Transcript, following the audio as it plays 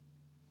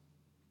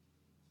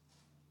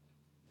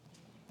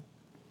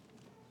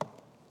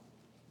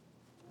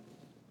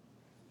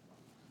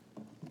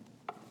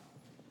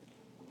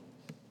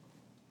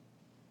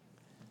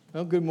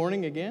Well, good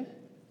morning again.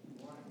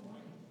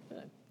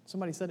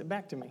 Somebody said it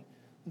back to me.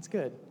 That's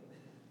good.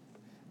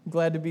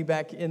 Glad to be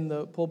back in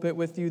the pulpit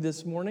with you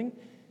this morning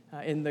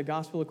in the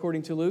Gospel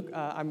according to Luke.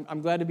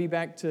 I'm glad to be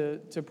back to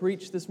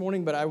preach this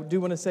morning, but I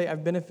do want to say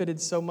I've benefited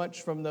so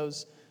much from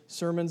those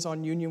sermons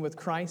on union with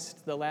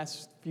Christ. The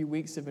last few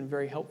weeks have been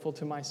very helpful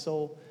to my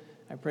soul.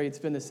 I pray it's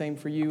been the same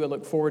for you. I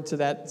look forward to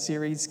that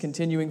series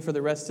continuing for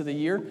the rest of the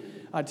year.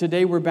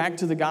 Today we're back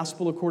to the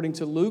Gospel according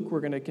to Luke. We're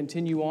going to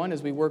continue on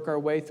as we work our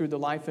way through the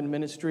life and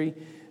ministry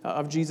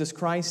of Jesus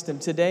Christ. And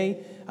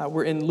today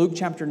we're in Luke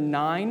chapter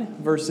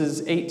 9,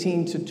 verses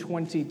 18 to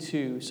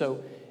 22.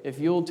 So if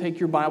you'll take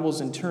your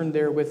Bibles and turn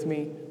there with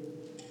me,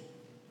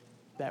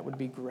 that would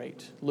be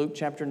great. Luke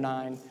chapter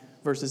 9,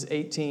 verses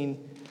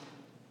 18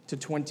 to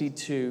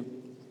 22.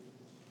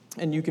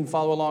 And you can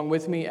follow along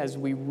with me as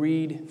we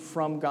read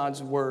from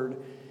God's Word.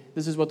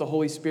 This is what the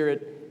Holy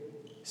Spirit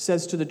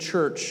says to the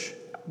church,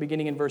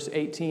 beginning in verse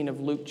 18 of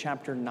Luke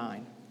chapter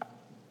 9.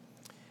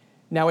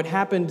 Now it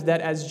happened that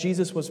as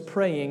Jesus was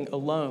praying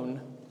alone,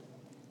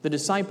 the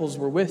disciples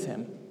were with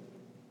him.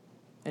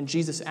 And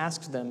Jesus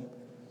asked them,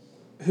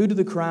 "Who do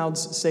the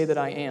crowds say that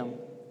I am?"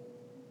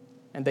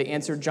 And they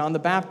answered, "John the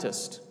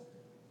Baptist,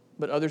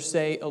 but others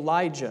say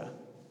Elijah,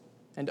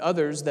 and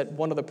others that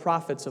one of the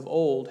prophets of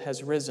old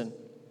has risen."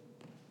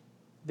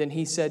 Then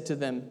he said to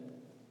them,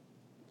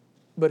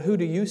 "But who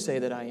do you say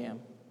that I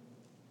am?"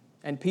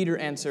 And Peter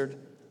answered,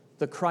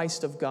 "The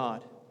Christ of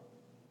God."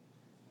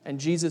 And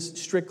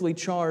Jesus strictly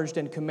charged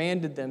and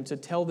commanded them to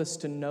tell this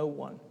to no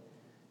one,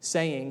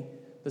 saying,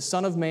 "The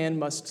Son of Man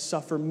must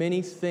suffer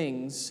many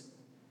things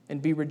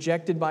and be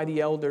rejected by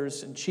the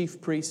elders and chief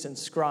priests and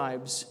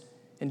scribes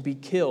and be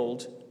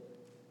killed,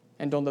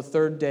 and on the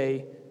third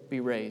day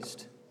be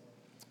raised."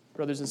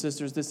 Brothers and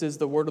sisters, this is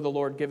the word of the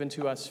Lord given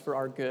to us for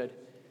our good.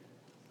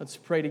 Let's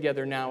pray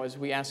together now as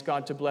we ask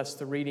God to bless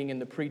the reading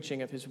and the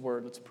preaching of His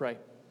Word. Let's pray.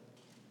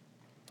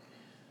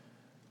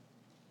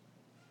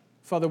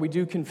 Father, we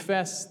do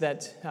confess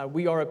that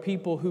we are a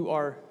people who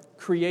are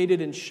created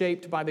and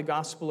shaped by the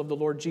gospel of the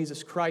Lord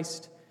Jesus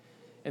Christ.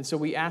 And so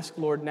we ask,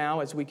 Lord,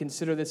 now as we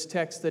consider this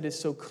text that is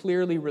so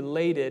clearly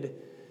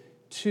related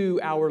to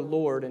our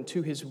Lord and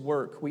to His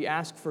work, we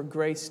ask for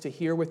grace to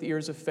hear with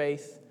ears of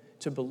faith,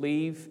 to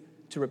believe,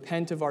 to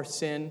repent of our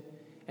sin,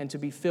 and to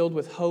be filled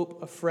with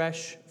hope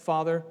afresh,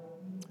 Father,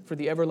 for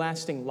the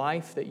everlasting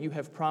life that you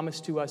have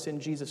promised to us in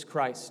Jesus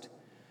Christ.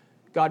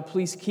 God,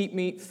 please keep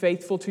me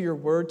faithful to your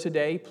word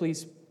today.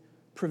 Please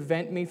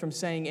prevent me from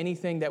saying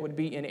anything that would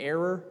be in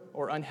error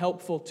or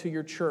unhelpful to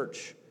your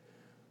church.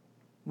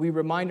 We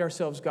remind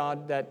ourselves,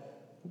 God, that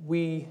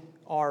we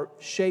are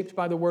shaped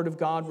by the word of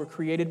God. We're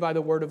created by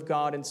the word of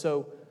God, and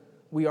so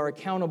we are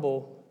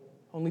accountable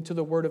only to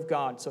the word of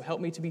God. So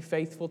help me to be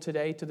faithful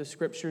today to the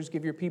scriptures.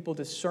 Give your people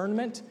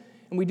discernment.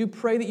 And we do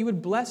pray that you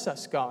would bless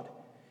us, God,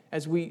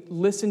 as we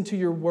listen to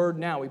your word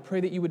now. We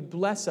pray that you would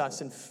bless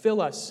us and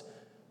fill us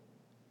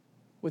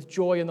with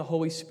joy in the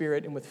Holy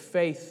Spirit and with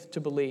faith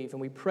to believe.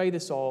 And we pray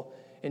this all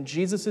in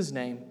Jesus'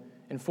 name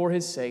and for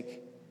his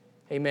sake.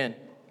 Amen.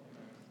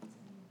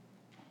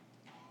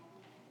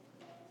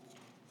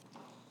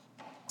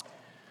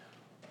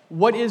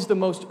 What is the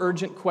most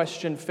urgent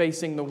question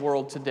facing the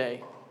world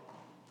today?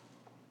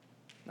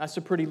 That's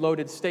a pretty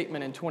loaded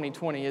statement in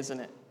 2020,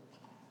 isn't it?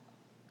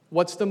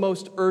 What's the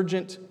most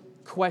urgent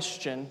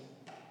question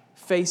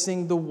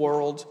facing the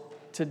world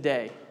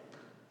today?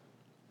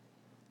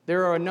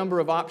 There are a number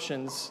of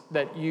options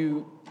that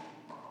you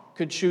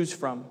could choose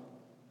from.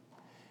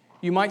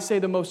 You might say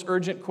the most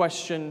urgent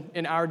question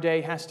in our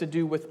day has to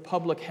do with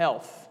public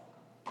health.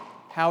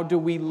 How do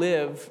we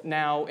live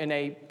now in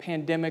a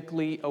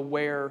pandemically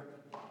aware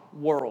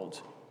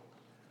world?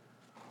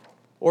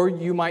 Or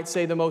you might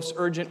say the most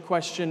urgent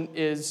question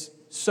is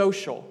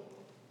social.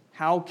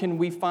 How can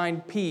we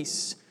find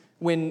peace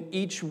when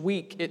each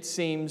week, it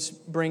seems,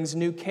 brings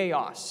new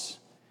chaos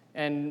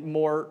and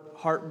more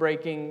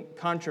heartbreaking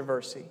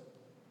controversy?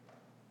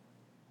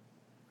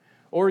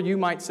 Or you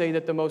might say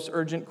that the most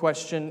urgent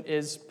question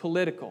is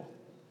political.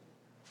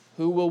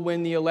 Who will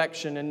win the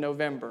election in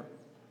November?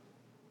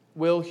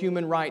 Will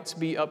human rights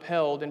be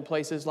upheld in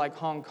places like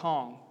Hong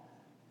Kong?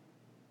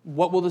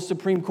 What will the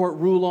Supreme Court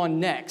rule on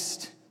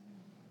next?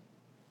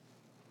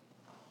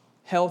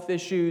 Health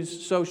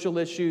issues, social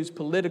issues,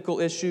 political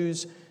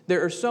issues.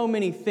 There are so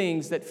many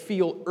things that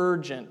feel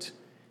urgent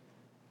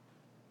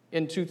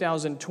in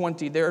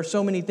 2020. There are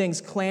so many things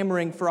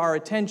clamoring for our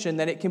attention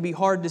that it can be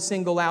hard to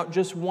single out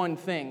just one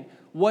thing.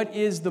 What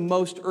is the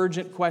most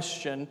urgent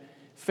question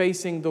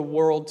facing the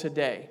world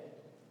today?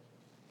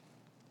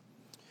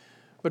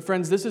 But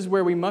friends, this is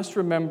where we must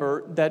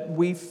remember that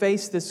we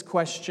face this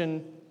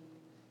question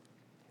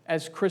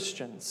as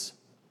Christians.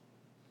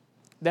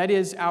 That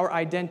is our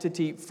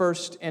identity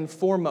first and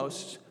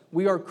foremost.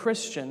 We are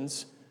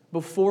Christians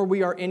before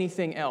we are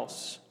anything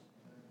else.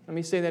 Let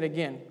me say that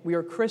again. We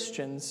are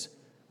Christians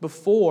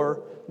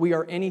before we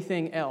are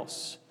anything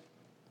else.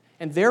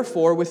 And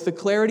therefore, with the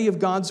clarity of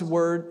God's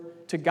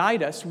word to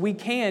guide us, we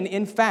can,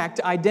 in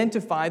fact,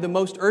 identify the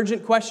most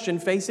urgent question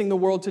facing the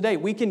world today.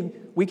 We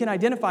can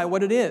identify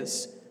what it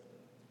is.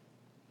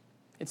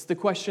 It's the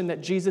question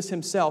that Jesus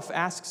himself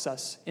asks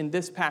us in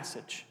this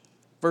passage.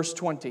 Verse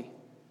 20,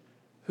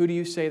 who do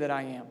you say that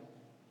I am?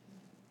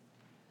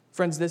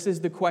 Friends, this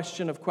is the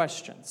question of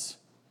questions.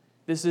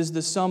 This is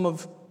the sum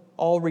of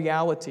all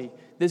reality.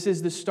 This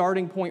is the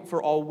starting point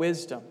for all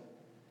wisdom.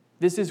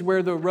 This is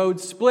where the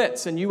road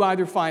splits, and you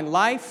either find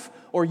life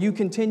or you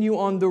continue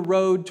on the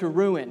road to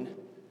ruin.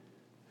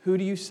 Who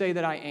do you say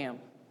that I am?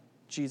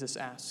 Jesus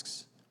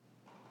asks.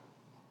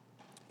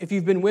 If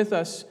you've been with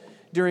us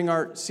during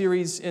our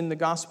series in the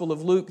Gospel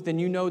of Luke, then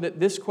you know that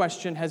this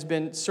question has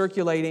been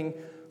circulating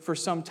for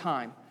some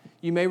time.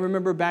 You may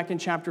remember back in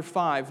chapter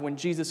 5 when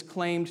Jesus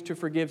claimed to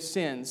forgive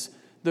sins,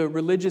 the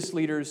religious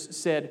leaders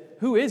said,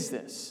 "Who is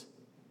this?"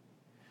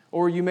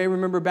 Or you may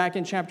remember back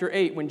in chapter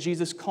 8 when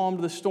Jesus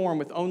calmed the storm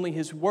with only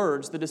his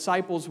words. The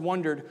disciples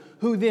wondered,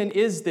 "Who then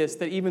is this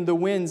that even the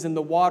winds and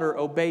the water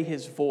obey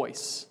his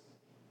voice?"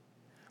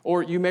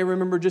 Or you may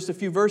remember just a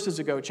few verses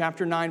ago,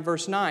 chapter 9,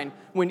 verse 9,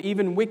 when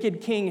even wicked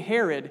King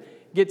Herod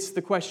gets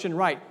the question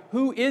right.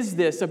 "Who is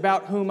this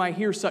about whom I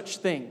hear such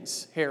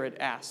things?" Herod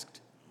asked.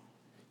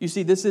 You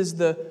see, this is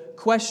the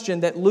question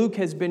that Luke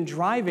has been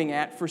driving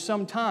at for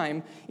some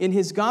time in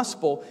his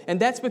gospel, and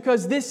that's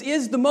because this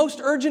is the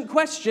most urgent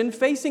question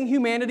facing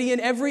humanity in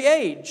every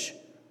age.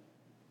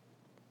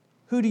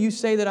 Who do you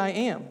say that I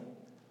am?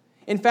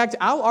 In fact,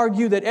 I'll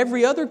argue that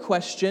every other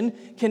question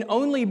can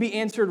only be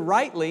answered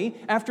rightly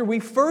after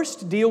we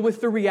first deal with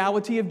the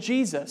reality of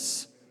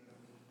Jesus.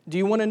 Do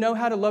you want to know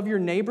how to love your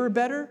neighbor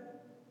better?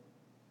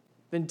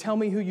 Then tell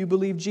me who you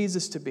believe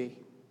Jesus to be.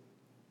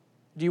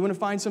 Do you want to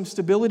find some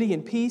stability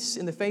and peace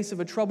in the face of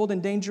a troubled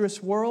and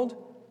dangerous world?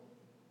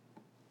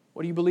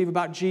 What do you believe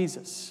about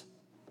Jesus?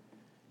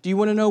 Do you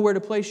want to know where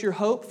to place your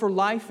hope for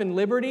life and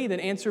liberty? Then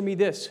answer me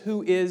this: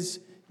 who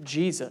is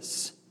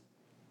Jesus?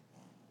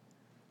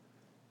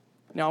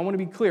 Now, I want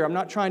to be clear. I'm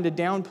not trying to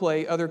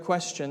downplay other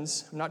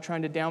questions. I'm not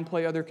trying to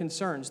downplay other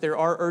concerns. There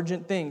are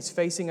urgent things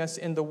facing us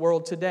in the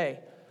world today.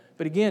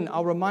 But again,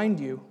 I'll remind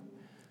you,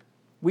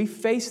 we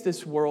face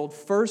this world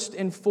first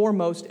and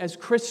foremost as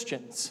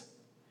Christians.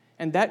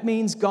 And that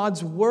means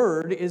God's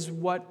Word is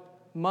what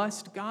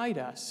must guide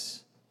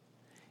us.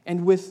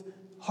 And with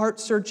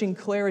heart-searching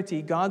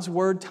clarity, God's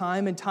Word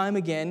time and time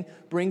again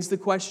brings the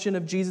question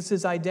of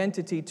Jesus'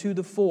 identity to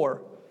the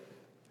fore.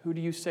 Who do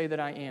you say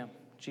that I am?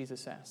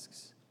 Jesus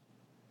asks.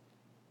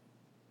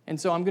 And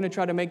so I'm going to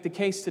try to make the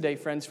case today,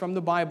 friends, from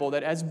the Bible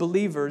that as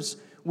believers,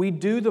 we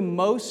do the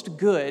most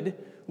good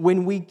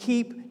when we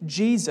keep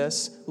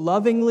Jesus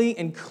lovingly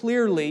and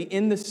clearly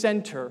in the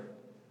center.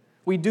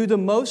 We do the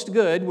most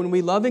good when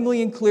we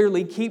lovingly and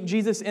clearly keep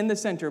Jesus in the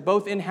center,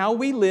 both in how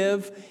we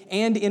live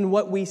and in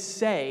what we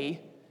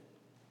say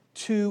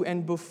to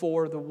and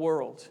before the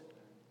world.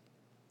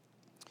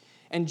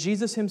 And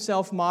Jesus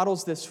himself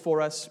models this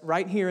for us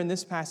right here in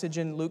this passage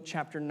in Luke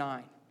chapter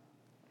 9.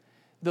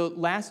 The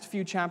last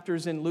few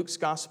chapters in Luke's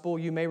gospel,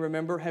 you may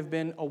remember, have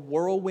been a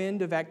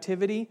whirlwind of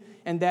activity,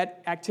 and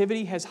that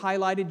activity has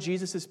highlighted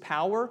Jesus'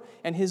 power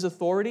and his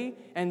authority,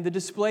 and the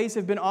displays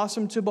have been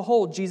awesome to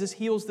behold. Jesus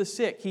heals the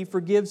sick, he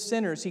forgives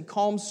sinners, he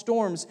calms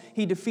storms,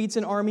 he defeats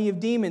an army of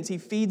demons, he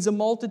feeds a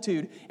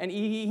multitude, and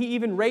he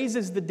even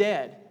raises the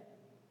dead.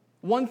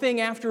 One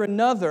thing after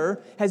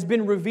another has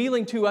been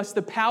revealing to us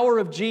the power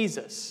of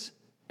Jesus,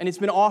 and it's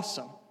been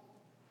awesome.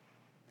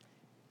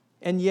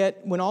 And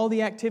yet, when all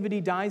the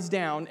activity dies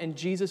down and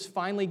Jesus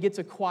finally gets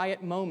a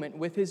quiet moment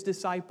with his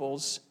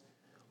disciples,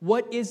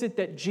 what is it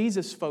that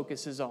Jesus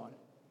focuses on?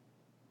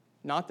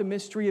 Not the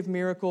mystery of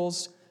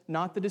miracles,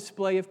 not the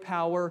display of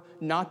power,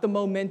 not the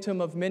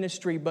momentum of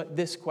ministry, but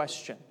this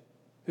question: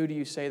 who do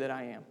you say that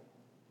I am?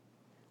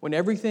 When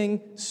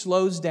everything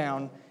slows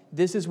down,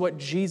 this is what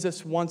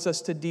Jesus wants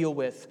us to deal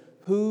with.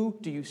 Who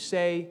do you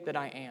say that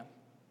I am?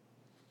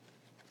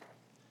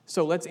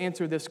 So let's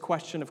answer this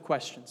question of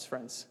questions,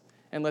 friends.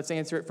 And let's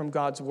answer it from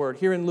God's Word.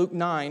 Here in Luke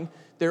 9,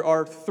 there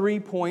are 3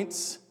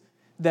 points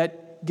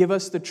that give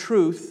us the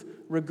truth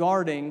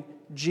regarding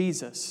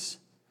Jesus.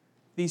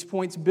 These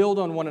points build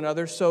on one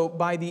another, so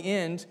by the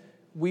end,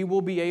 we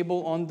will be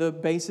able, on the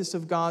basis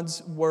of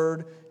God's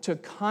Word, to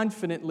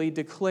confidently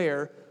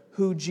declare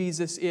who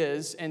Jesus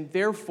is and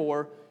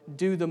therefore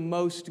do the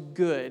most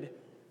good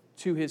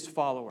to his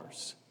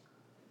followers.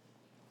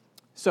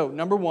 So,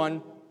 number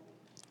 1,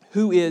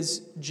 who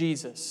is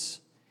Jesus?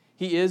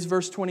 He is,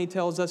 verse 20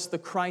 tells us, the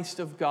Christ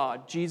of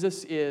God.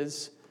 Jesus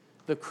is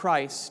the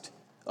Christ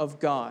of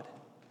God.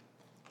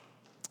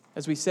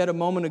 As we said a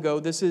moment ago,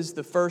 this is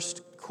the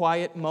first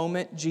quiet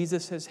moment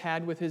Jesus has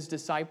had with his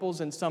disciples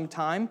in some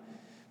time.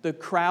 The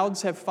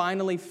crowds have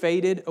finally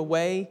faded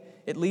away,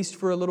 at least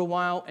for a little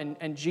while,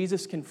 and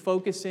Jesus can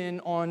focus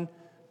in on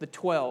the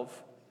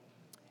 12.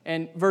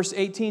 And verse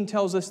 18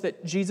 tells us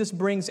that Jesus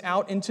brings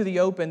out into the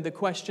open the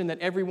question that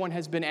everyone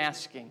has been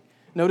asking.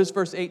 Notice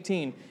verse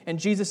 18. And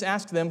Jesus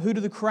asked them, who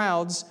do the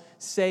crowds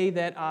say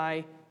that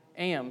I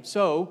am?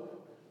 So,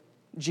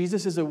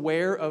 Jesus is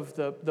aware of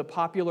the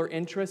popular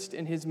interest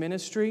in his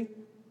ministry.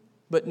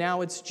 But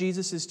now it's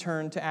Jesus'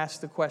 turn to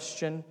ask the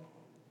question,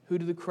 who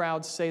do the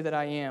crowds say that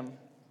I am?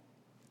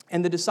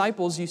 And the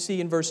disciples, you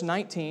see in verse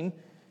 19,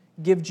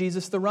 give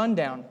Jesus the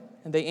rundown.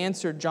 And they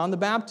answered, John the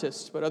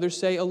Baptist, but others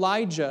say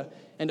Elijah,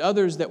 and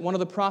others that one of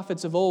the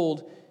prophets of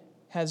old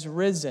has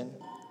risen.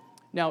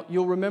 Now,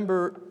 you'll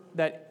remember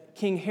that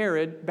King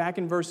Herod, back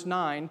in verse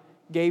 9,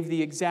 gave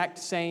the exact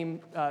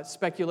same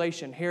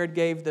speculation. Herod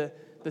gave the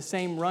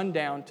same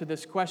rundown to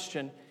this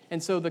question.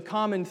 And so the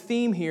common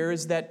theme here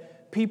is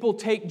that people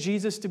take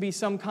Jesus to be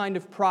some kind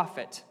of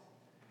prophet,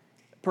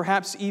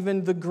 perhaps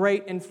even the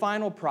great and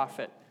final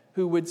prophet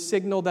who would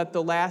signal that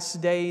the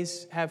last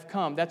days have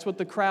come. That's what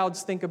the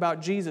crowds think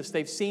about Jesus.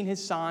 They've seen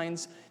his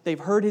signs, they've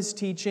heard his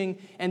teaching,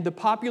 and the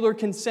popular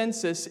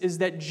consensus is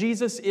that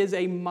Jesus is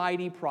a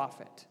mighty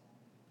prophet.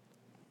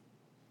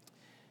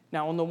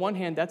 Now, on the one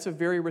hand, that's a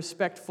very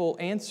respectful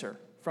answer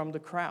from the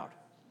crowd.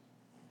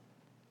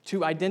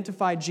 To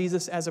identify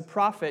Jesus as a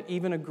prophet,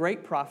 even a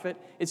great prophet,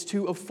 is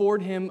to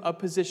afford him a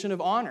position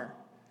of honor.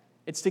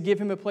 It's to give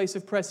him a place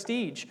of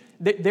prestige.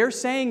 They're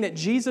saying that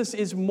Jesus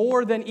is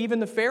more than even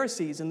the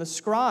Pharisees and the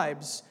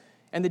scribes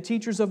and the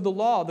teachers of the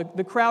law.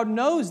 The crowd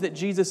knows that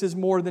Jesus is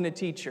more than a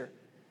teacher.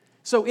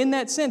 So in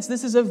that sense,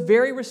 this is a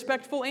very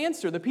respectful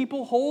answer. The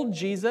people hold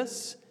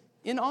Jesus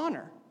in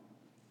honor.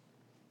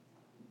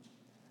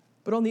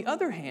 But on the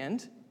other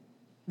hand,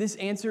 this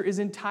answer is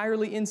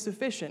entirely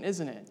insufficient,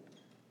 isn't it?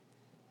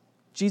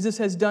 Jesus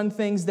has done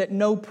things that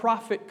no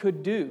prophet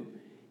could do.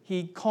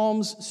 He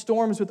calms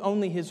storms with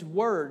only his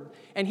word.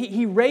 And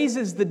he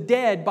raises the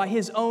dead by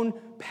his own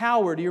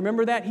power. Do you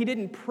remember that? He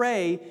didn't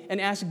pray and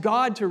ask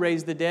God to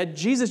raise the dead.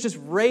 Jesus just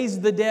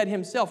raised the dead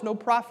himself. No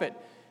prophet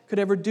could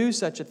ever do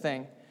such a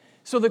thing.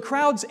 So the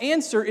crowd's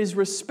answer is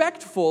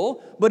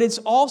respectful, but it's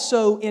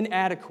also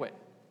inadequate.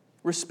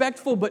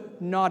 Respectful,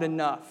 but not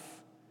enough.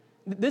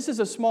 This is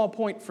a small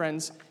point,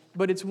 friends,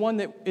 but it's one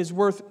that is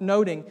worth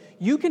noting.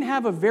 You can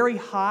have a very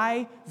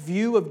high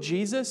view of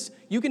Jesus,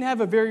 you can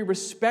have a very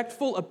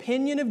respectful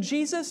opinion of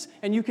Jesus,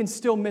 and you can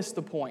still miss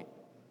the point.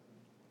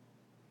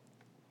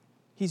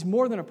 He's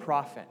more than a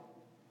prophet.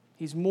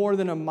 He's more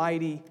than a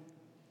mighty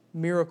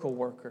miracle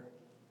worker.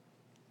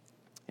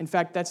 In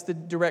fact, that's the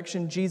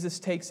direction Jesus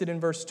takes it in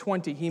verse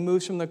 20. He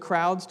moves from the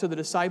crowds to the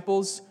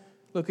disciples.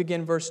 Look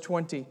again, verse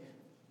 20.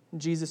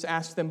 Jesus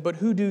asks them, "But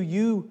who do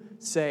you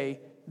say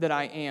that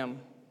I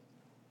am?"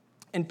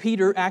 And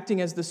Peter, acting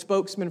as the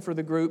spokesman for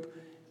the group,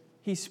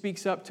 he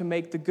speaks up to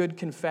make the good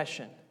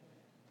confession.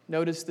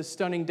 Notice the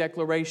stunning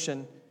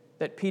declaration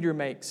that Peter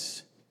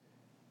makes.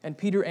 And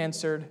Peter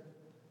answered,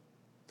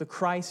 "The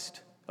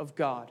Christ of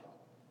God."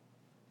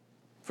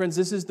 Friends,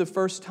 this is the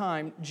first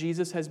time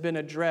Jesus has been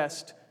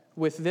addressed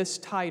with this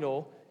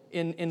title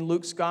in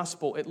Luke's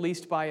gospel, at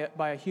least by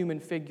a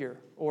human figure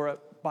or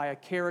by a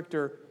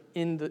character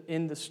in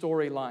the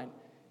storyline.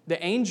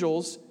 The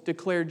angels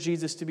declared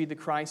Jesus to be the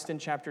Christ in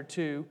chapter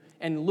 2,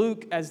 and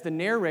Luke, as the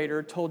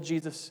narrator, told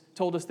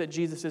us that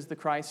Jesus is the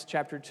Christ,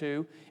 chapter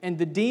 2, and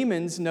the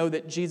demons know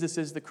that Jesus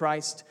is the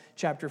Christ,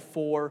 chapter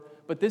 4.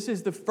 But this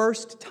is the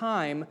first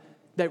time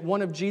that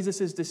one of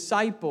Jesus'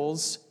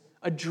 disciples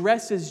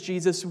addresses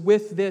Jesus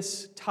with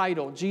this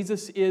title.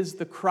 Jesus is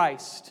the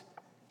Christ,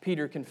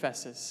 Peter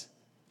confesses.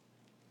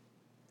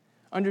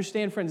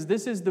 Understand, friends,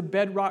 this is the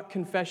bedrock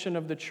confession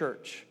of the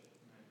church.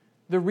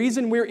 The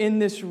reason we're in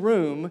this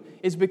room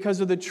is because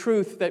of the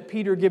truth that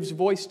Peter gives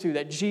voice to,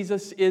 that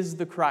Jesus is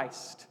the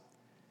Christ.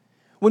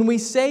 When we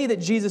say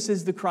that Jesus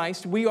is the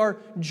Christ, we are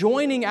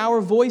joining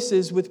our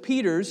voices with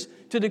Peter's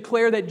to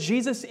declare that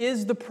Jesus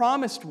is the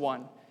promised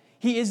one.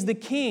 He is the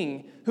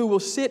King who will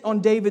sit on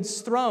David's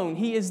throne.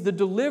 He is the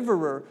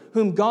deliverer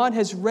whom God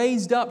has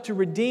raised up to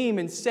redeem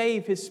and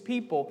save His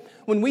people.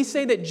 When we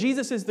say that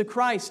Jesus is the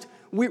Christ,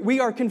 we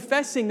are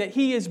confessing that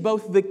He is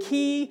both the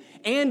key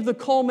and the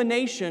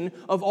culmination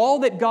of all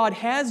that God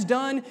has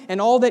done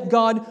and all that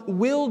God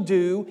will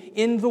do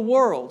in the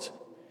world.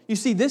 You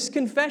see, this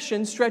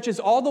confession stretches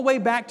all the way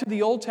back to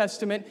the Old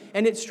Testament,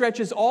 and it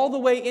stretches all the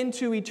way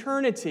into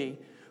eternity.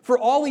 For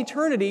all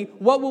eternity,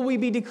 what will we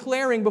be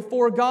declaring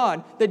before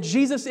God? That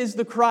Jesus is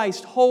the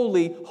Christ.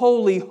 Holy,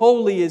 holy,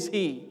 holy is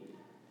He.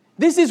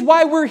 This is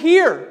why we're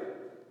here,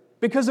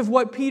 because of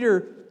what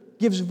Peter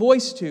gives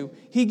voice to.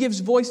 He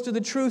gives voice to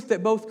the truth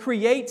that both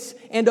creates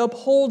and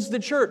upholds the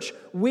church.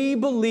 We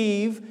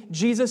believe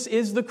Jesus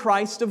is the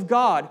Christ of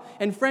God.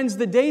 And friends,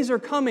 the days are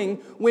coming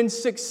when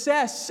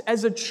success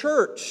as a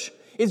church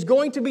is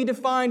going to be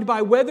defined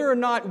by whether or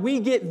not we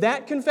get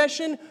that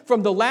confession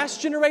from the last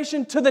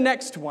generation to the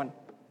next one.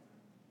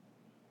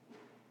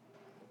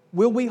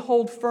 Will we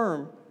hold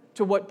firm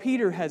to what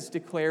Peter has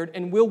declared,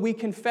 and will we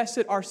confess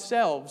it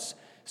ourselves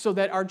so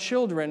that our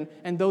children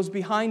and those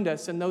behind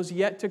us and those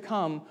yet to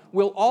come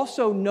will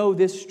also know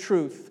this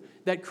truth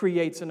that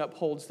creates and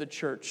upholds the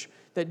church,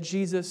 that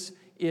Jesus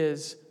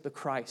is the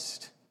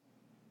Christ?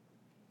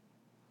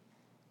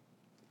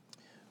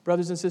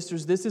 Brothers and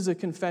sisters, this is a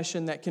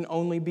confession that can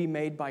only be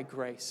made by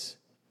grace.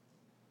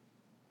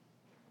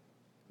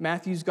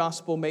 Matthew's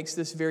gospel makes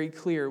this very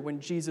clear when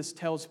Jesus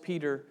tells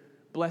Peter,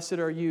 "Blessed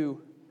are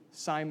you,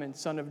 Simon,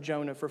 son of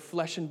Jonah, for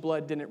flesh and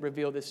blood didn't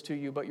reveal this to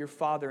you, but your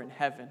Father in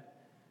heaven.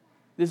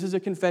 This is a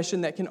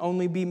confession that can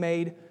only be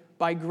made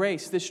by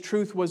grace. This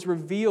truth was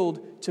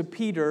revealed to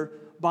Peter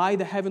by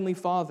the Heavenly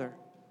Father.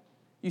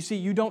 You see,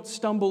 you don't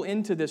stumble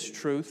into this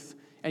truth,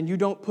 and you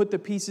don't put the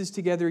pieces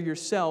together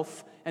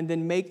yourself and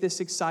then make this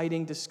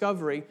exciting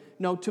discovery.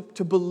 No,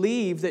 to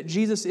believe that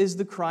Jesus is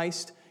the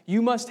Christ,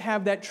 you must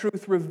have that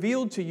truth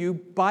revealed to you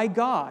by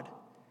God.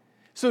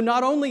 So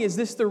not only is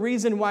this the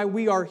reason why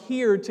we are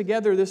here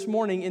together this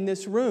morning in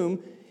this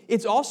room,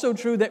 it's also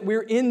true that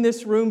we're in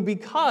this room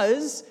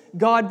because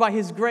God, by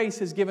His grace,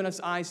 has given us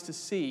eyes to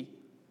see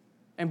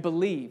and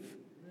believe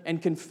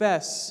and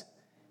confess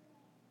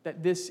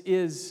that this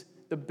is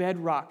the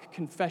bedrock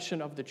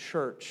confession of the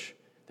church,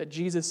 that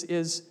Jesus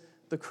is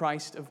the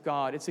Christ of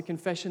God. It's a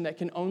confession that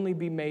can only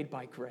be made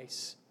by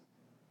grace.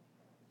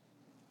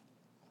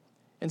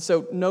 And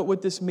so note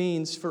what this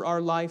means for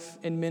our life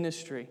and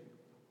ministry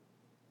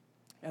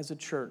as a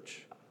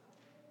church.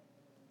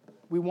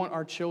 We want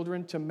our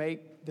children to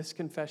make this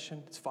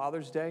confession. It's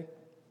Father's Day.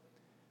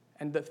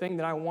 And the thing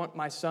that I want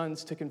my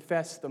sons to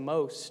confess the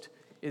most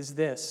is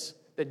this,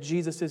 that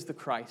Jesus is the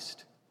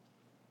Christ.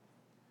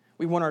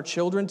 We want our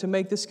children to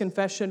make this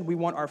confession. We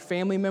want our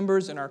family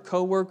members and our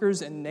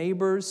coworkers and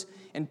neighbors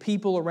and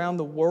people around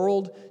the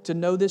world to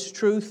know this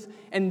truth.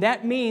 And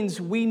that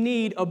means we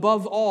need,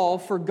 above all,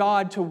 for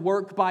God to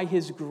work by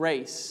His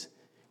grace.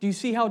 Do you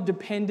see how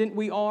dependent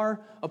we are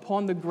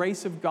upon the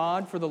grace of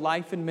God for the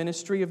life and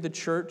ministry of the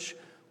church?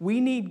 We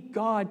need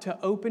God to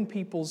open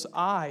people's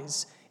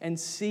eyes and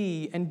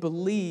see and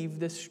believe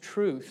this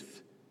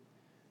truth.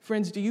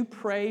 Friends, do you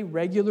pray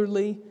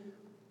regularly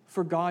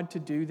for God to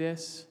do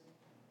this?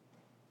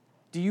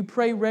 Do you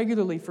pray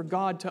regularly for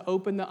God to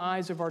open the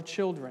eyes of our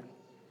children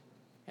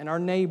and our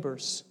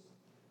neighbors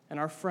and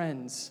our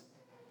friends?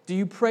 Do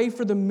you pray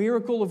for the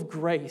miracle of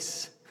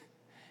grace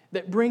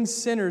that brings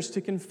sinners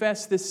to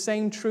confess this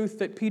same truth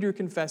that Peter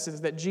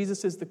confesses, that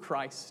Jesus is the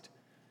Christ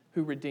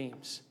who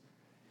redeems?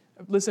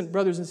 Listen,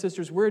 brothers and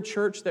sisters, we're a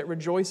church that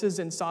rejoices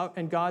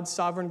in God's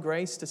sovereign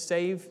grace to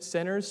save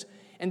sinners,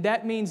 and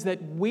that means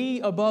that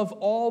we, above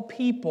all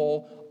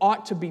people,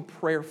 ought to be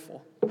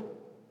prayerful.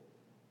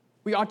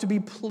 We ought to be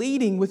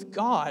pleading with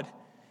God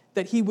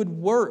that He would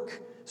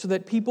work so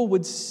that people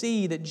would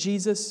see that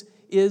Jesus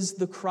is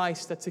the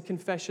Christ. That's a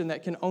confession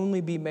that can only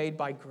be made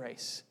by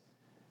grace.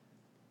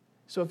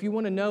 So if you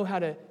want to know how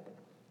to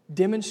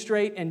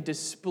demonstrate and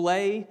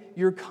display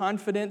your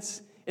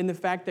confidence in the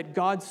fact that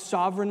God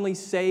sovereignly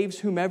saves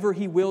whomever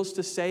He wills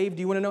to save,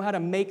 do you want to know how to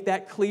make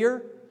that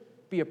clear?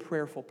 Be a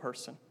prayerful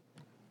person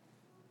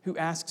who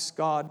asks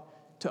God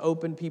to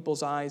open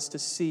people's eyes to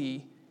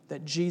see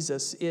that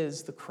Jesus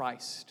is the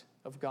Christ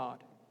of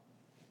God.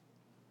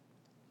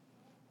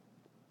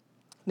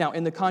 Now,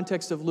 in the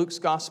context of Luke's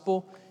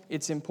gospel,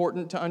 it's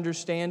important to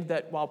understand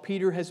that while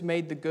Peter has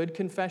made the good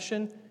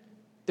confession,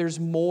 there's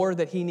more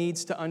that he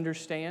needs to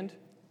understand,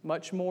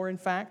 much more, in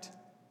fact.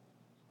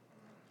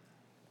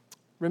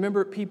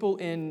 Remember, people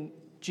in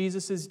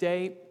Jesus'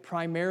 day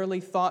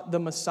primarily thought the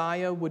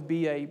Messiah would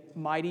be a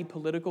mighty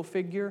political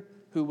figure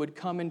who would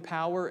come in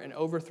power and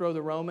overthrow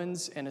the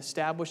Romans and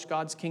establish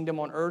God's kingdom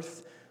on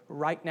earth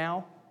right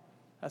now.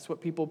 That's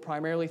what people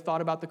primarily thought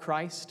about the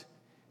Christ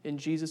in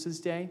Jesus'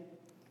 day.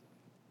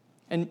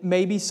 And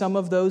maybe some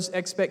of those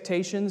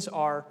expectations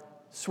are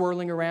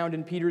swirling around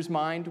in Peter's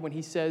mind when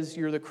he says,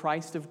 "You're the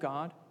Christ of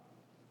God."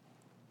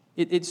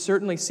 It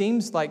certainly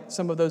seems like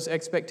some of those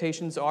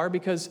expectations are,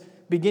 because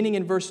beginning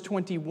in verse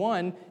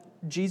 21,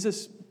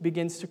 Jesus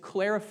begins to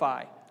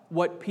clarify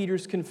what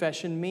Peter's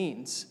confession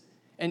means.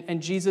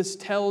 And Jesus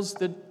tells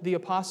the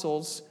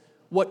apostles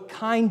what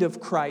kind of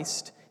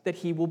Christ that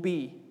He will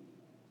be.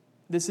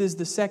 This is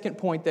the second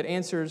point that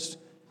answers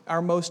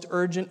our most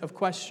urgent of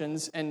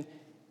questions, and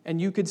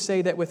you could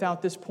say that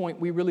without this point,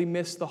 we really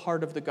miss the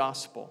heart of the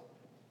gospel.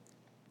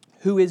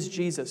 Who is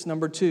Jesus?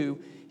 Number 2,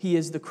 He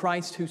is the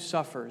Christ who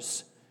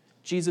suffers.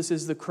 Jesus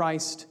is the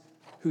Christ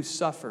who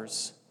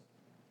suffers.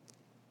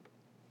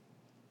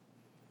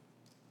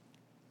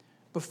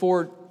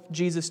 Before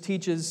Jesus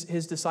teaches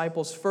His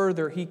disciples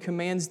further, He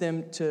commands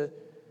them to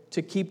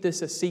keep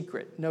this a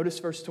secret. Notice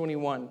verse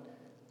 21,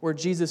 where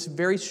Jesus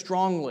very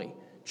strongly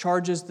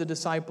charges the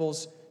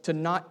disciples to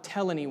not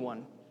tell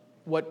anyone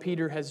what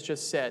Peter has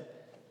just said.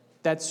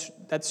 That's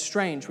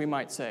strange, we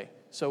might say.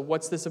 So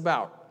what's this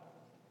about?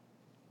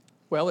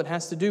 Well, it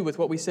has to do with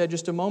what we said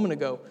just a moment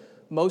ago.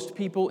 Most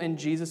people in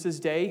Jesus'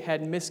 day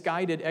had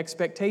misguided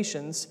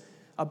expectations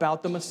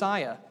about the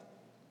Messiah.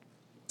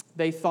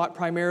 They thought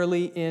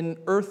primarily in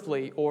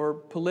earthly or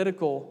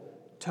political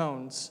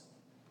tones.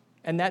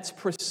 And that's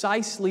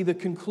precisely the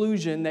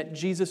conclusion that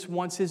Jesus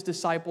wants His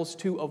disciples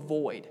to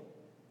avoid.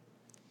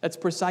 That's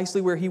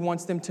precisely where He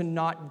wants them to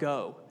not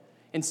go.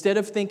 Instead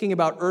of thinking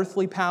about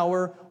earthly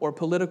power or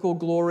political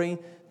glory,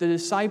 the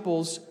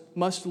disciples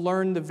must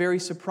learn the very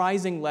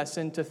surprising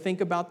lesson to think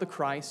about the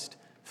Christ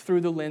through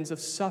the lens of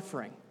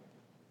suffering.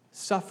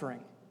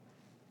 Suffering.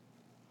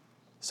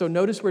 So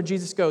notice where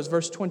Jesus goes,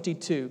 verse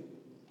 22.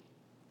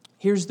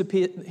 Here's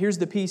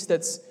the piece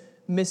that's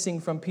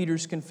missing from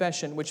Peter's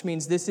confession, which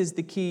means this is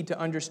the key to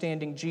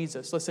understanding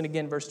Jesus. Listen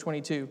again, verse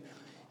 22.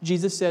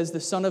 Jesus says,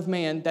 the Son of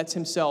Man, that's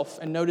himself,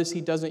 and notice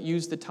he doesn't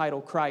use the title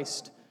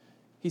Christ.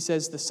 He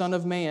says, the Son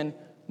of Man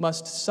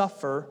must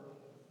suffer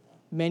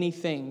many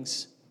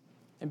things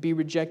and be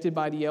rejected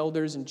by the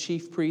elders and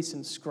chief priests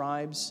and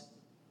scribes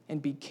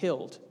and be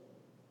killed,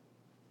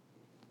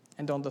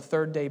 and on the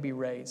third day be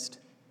raised.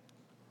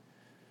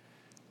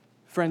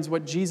 Friends,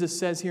 what Jesus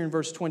says here in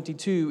verse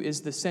 22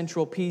 is the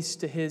central piece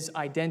to his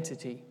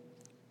identity.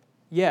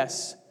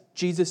 Yes,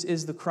 Jesus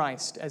is the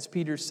Christ, as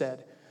Peter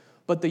said,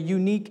 but the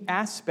unique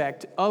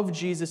aspect of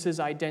Jesus'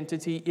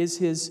 identity is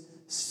his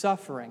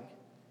suffering,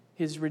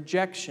 his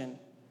rejection,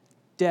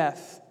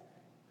 death,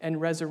 and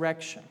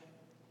resurrection.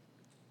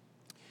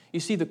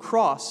 You see, the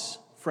cross,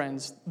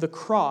 friends, the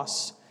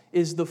cross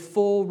is the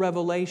full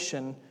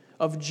revelation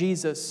of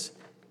Jesus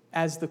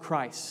as the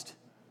Christ.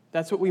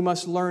 That's what we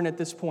must learn at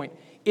this point.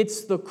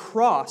 It's the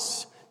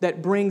cross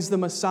that brings the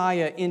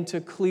Messiah into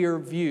clear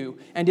view.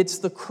 And it's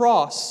the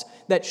cross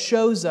that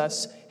shows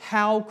us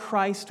how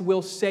Christ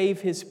will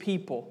save his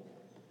people.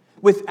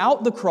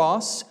 Without the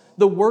cross,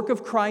 the work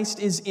of Christ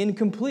is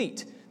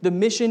incomplete. The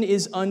mission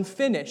is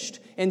unfinished,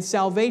 and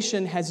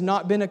salvation has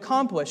not been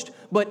accomplished.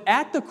 But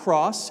at the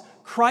cross,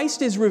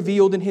 Christ is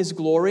revealed in his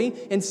glory,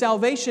 and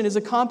salvation is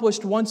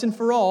accomplished once and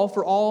for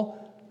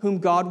all whom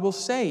God will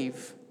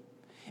save.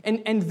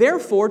 And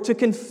therefore, to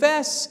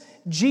confess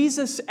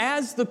Jesus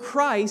as the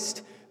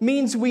Christ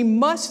means we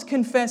must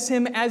confess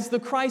him as the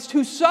Christ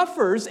who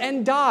suffers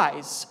and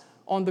dies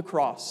on the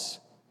cross.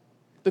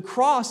 The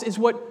cross is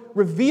what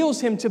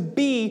reveals him to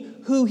be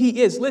who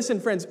he is. Listen,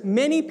 friends,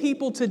 many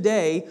people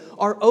today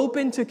are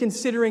open to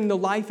considering the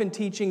life and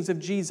teachings of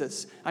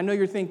Jesus. I know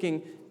you're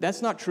thinking,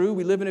 that's not true.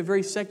 We live in a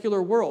very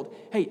secular world.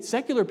 Hey,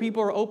 secular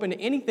people are open to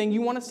anything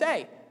you want to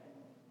say.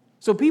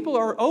 So people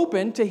are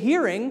open to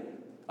hearing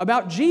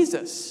about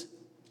Jesus.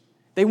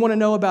 They want to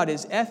know about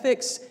his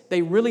ethics.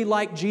 They really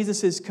like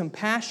Jesus'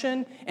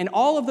 compassion. And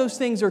all of those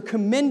things are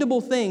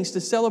commendable things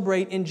to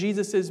celebrate in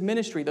Jesus'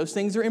 ministry. Those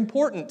things are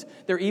important.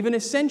 They're even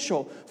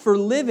essential for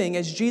living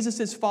as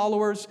Jesus'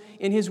 followers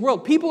in his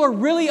world. People are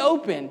really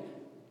open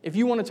if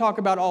you want to talk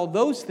about all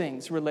those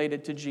things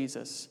related to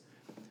Jesus.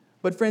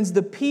 But friends,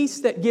 the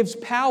peace that gives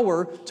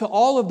power to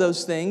all of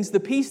those things,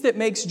 the peace that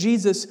makes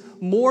Jesus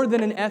more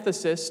than an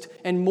ethicist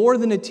and more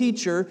than a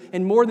teacher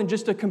and more than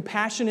just a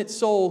compassionate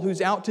soul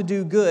who's out to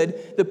do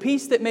good, the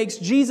peace that makes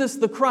Jesus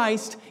the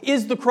Christ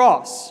is the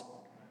cross,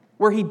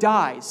 where he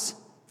dies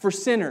for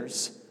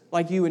sinners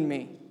like you and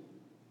me.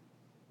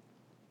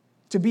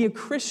 To be a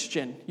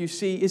Christian, you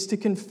see, is to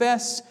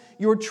confess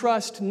your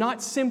trust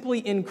not simply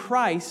in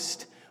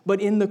Christ,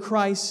 but in the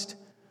Christ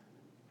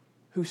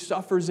who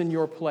suffers in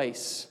your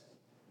place.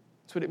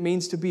 That's what it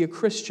means to be a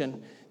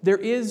Christian. There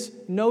is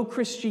no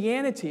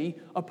Christianity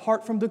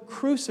apart from the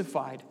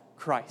crucified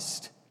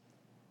Christ.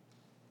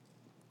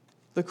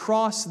 The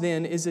cross,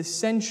 then, is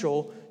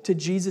essential to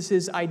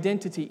Jesus'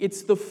 identity.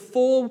 It's the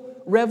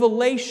full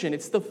revelation,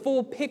 it's the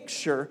full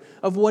picture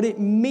of what it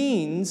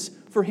means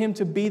for him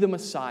to be the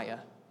Messiah.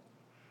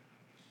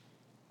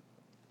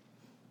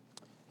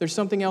 There's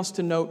something else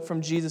to note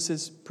from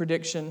Jesus'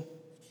 prediction.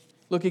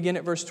 Look again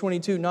at verse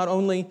 22. Not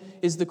only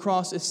is the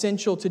cross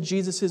essential to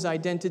Jesus'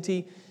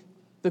 identity,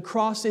 the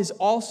cross is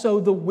also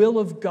the will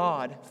of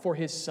God for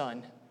his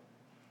Son.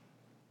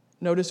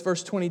 Notice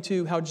verse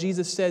 22, how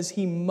Jesus says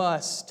he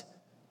must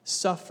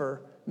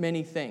suffer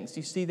many things. Do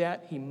you see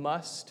that? He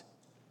must.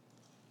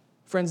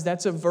 Friends,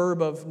 that's a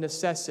verb of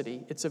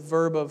necessity. It's a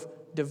verb of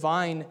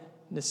divine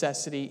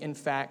necessity, in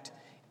fact.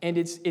 And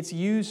it's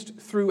used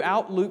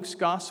throughout Luke's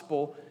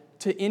gospel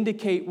to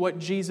indicate what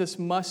Jesus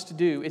must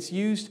do. It's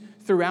used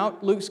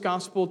throughout Luke's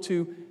gospel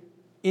to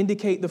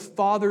indicate the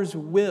Father's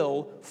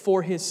will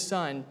for his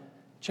Son.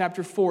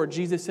 Chapter 4,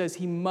 Jesus says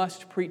he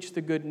must preach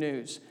the good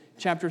news.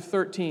 Chapter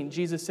 13,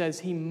 Jesus says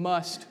he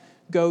must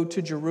go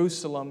to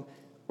Jerusalem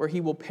where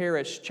he will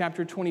perish.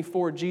 Chapter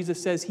 24,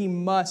 Jesus says he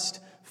must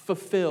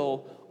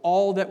fulfill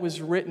all that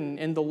was written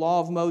in the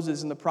law of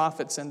Moses and the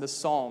prophets and the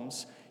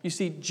Psalms. You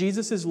see,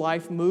 Jesus'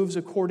 life moves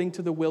according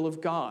to the will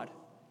of God.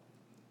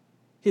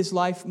 His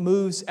life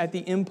moves at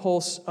the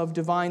impulse of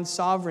divine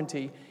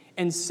sovereignty.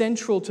 And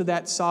central to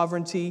that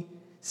sovereignty,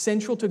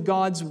 central to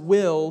God's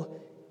will,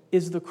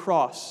 is the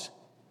cross,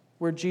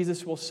 where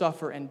Jesus will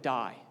suffer and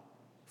die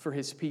for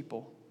his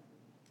people.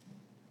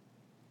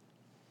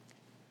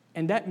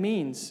 And that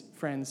means,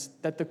 friends,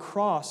 that the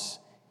cross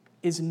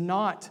is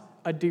not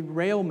a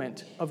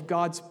derailment of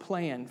God's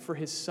plan for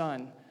his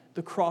Son.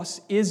 The cross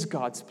is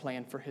God's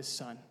plan for his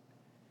Son.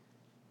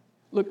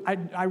 Look,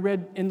 I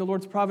read in the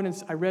Lord's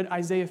providence, I read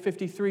Isaiah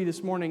 53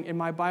 this morning in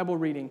my Bible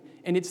reading,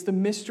 and it's the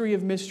mystery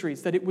of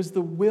mysteries, that it was the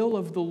will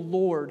of the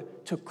Lord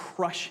to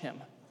crush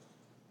him.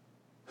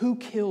 Who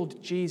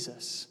killed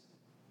Jesus?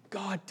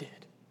 God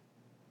did.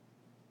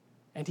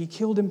 And he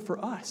killed him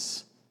for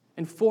us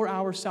and for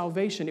our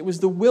salvation. It was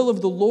the will of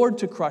the Lord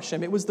to crush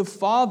him. It was the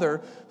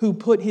Father who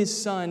put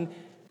his Son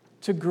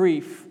to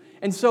grief.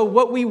 And so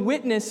what we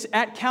witness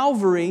at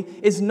Calvary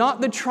is not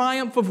the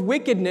triumph of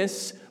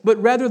wickedness,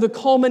 but rather the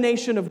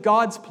culmination of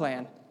God's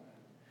plan.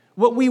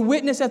 What we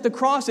witness at the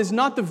cross is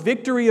not the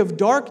victory of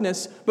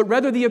darkness, but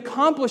rather the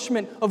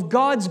accomplishment of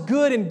God's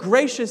good and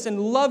gracious and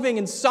loving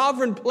and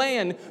sovereign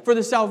plan for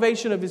the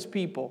salvation of His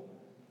people.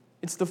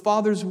 It's the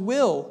Father's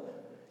will,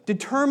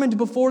 determined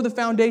before the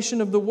foundation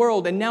of the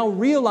world and now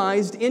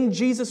realized in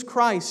Jesus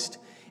Christ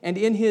and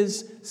in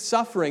His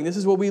suffering. This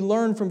is what we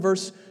learn from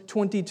verse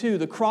 22.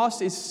 The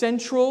cross is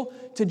central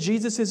to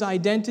Jesus'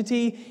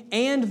 identity,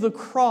 and the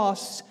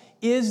cross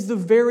is the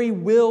very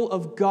will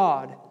of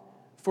God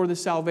for the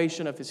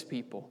salvation of His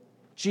people.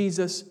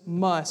 Jesus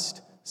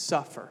must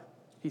suffer,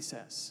 he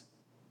says.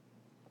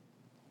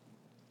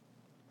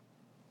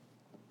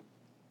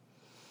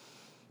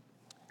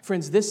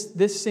 Friends,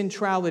 this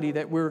centrality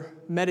that we're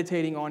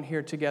meditating on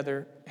here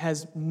together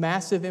has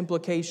massive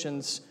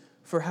implications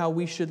for how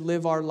we should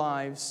live our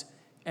lives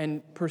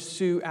and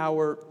pursue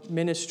our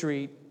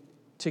ministry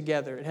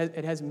together.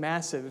 It has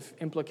massive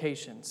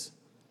implications.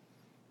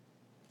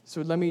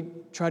 So let me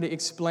try to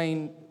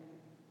explain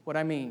what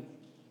I mean.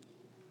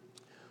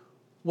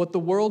 What the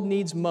world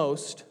needs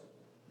most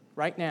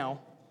right now,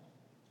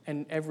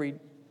 and every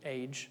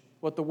age,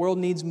 what the world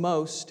needs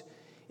most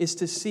is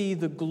to see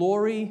the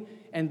glory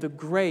and the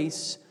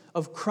grace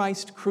of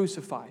Christ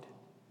crucified.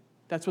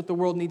 That's what the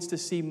world needs to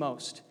see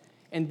most.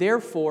 And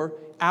therefore,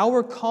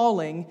 our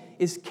calling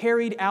is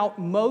carried out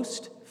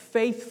most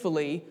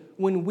faithfully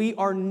when we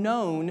are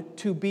known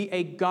to be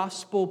a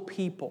gospel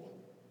people.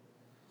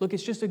 Look,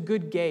 it's just a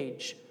good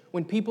gauge.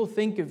 When people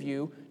think of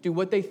you, do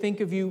what they think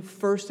of you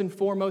first and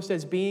foremost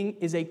as being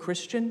is a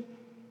Christian?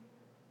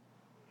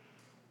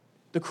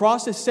 The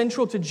cross is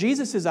central to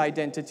Jesus'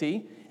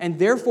 identity, and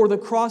therefore the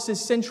cross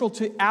is central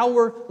to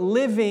our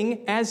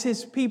living as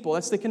His people.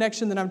 That's the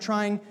connection that I'm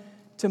trying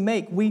to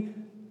make.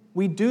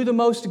 We do the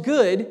most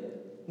good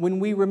when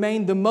we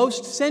remain the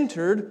most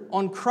centered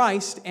on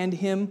Christ and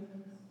Him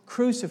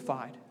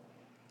crucified.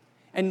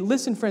 And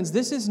listen, friends,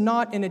 this is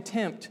not an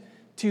attempt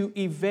to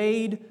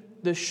evade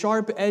the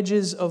sharp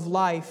edges of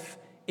life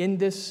in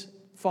this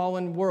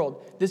fallen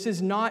world. This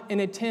is not an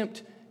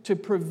attempt to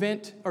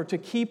prevent or to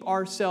keep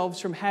ourselves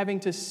from having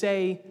to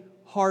say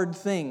hard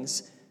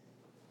things.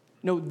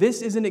 No,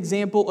 this is an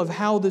example of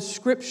how the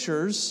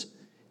Scriptures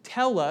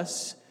tell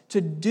us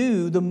to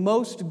do the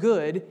most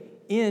good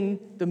in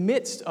the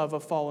midst of a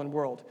fallen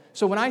world.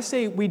 So when I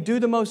say we do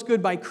the most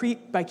good by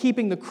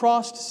keeping the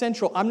cross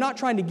central, I'm not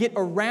trying to get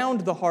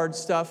around the hard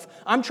stuff.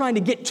 I'm trying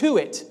to get to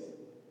it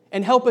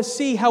and help us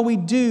see how we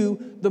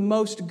do the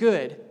most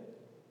good.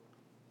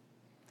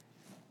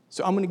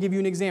 So I'm going to give you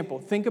an example.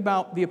 Think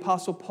about the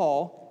Apostle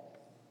Paul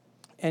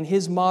and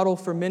his model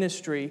for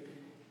ministry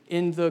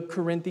in the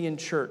Corinthian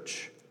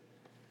church.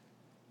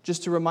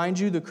 Just to remind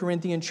you, the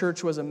Corinthian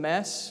church was a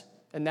mess,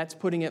 and that's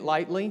putting it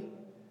lightly.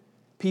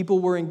 People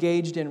were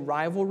engaged in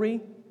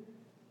rivalry.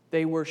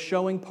 They were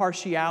showing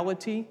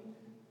partiality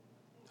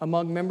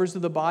among members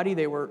of the body.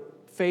 They were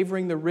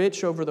favoring the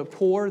rich over the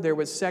poor. There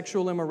was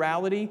sexual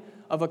immorality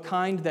of a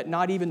kind that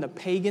not even the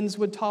pagans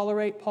would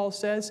tolerate, Paul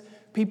says.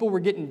 People were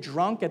getting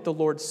drunk at the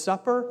Lord's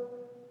Supper.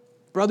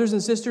 Brothers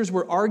and sisters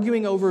were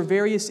arguing over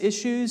various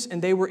issues,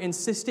 and they were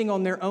insisting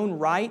on their own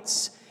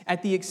rights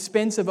at the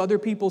expense of other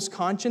people's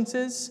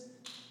consciences.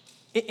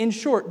 In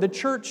short, the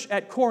church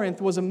at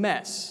Corinth was a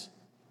mess.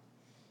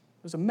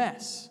 It was a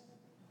mess.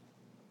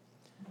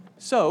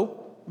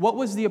 So, what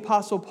was the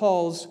Apostle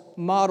Paul's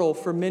model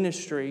for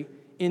ministry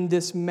in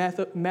this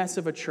mess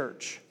of a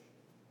church?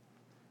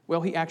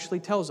 Well, he actually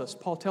tells us,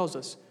 Paul tells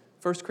us,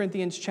 1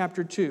 Corinthians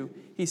chapter 2,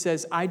 he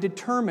says, I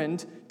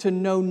determined to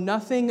know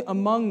nothing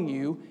among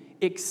you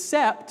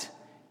except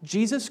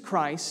Jesus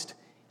Christ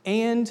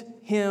and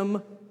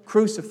Him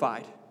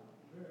crucified.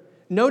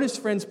 Notice,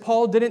 friends,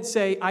 Paul didn't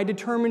say, I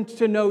determined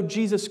to know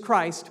Jesus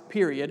Christ,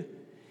 period.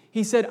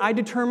 He said, I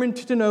determined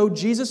to know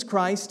Jesus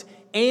Christ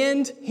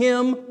and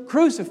Him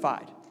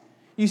crucified.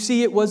 You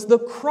see, it was the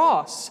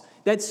cross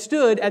that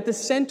stood at the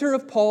center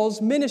of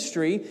Paul's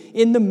ministry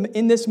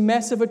in this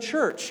mess of a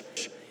church.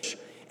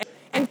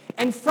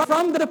 And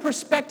from the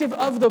perspective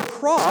of the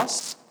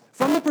cross,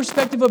 from the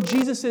perspective of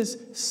Jesus'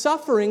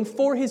 suffering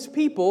for His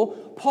people,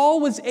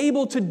 Paul was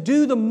able to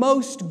do the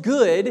most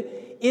good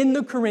in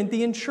the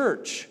Corinthian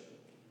church.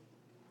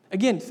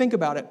 Again, think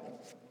about it.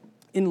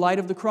 In light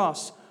of the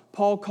cross,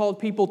 Paul called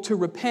people to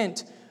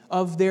repent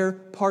of their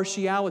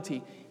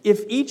partiality.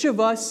 If each of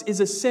us is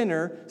a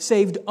sinner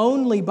saved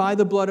only by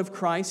the blood of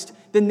Christ,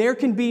 then there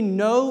can be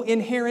no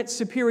inherent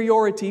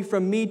superiority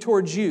from me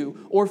towards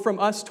you or from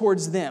us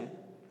towards them.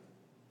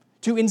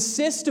 To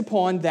insist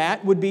upon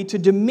that would be to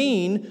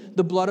demean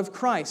the blood of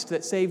Christ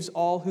that saves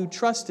all who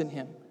trust in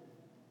Him.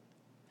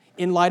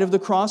 In light of the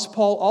cross,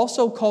 Paul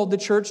also called the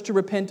church to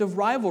repent of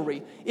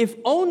rivalry. If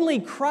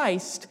only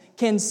Christ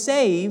can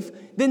save,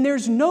 then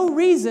there's no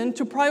reason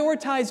to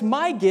prioritize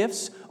my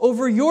gifts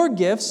over your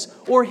gifts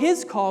or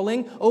His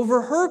calling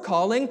over her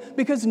calling,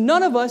 because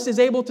none of us is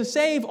able to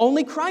save.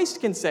 Only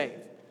Christ can save.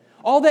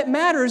 All that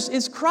matters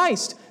is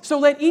Christ. So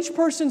let each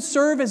person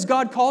serve as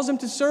God calls him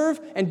to serve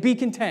and be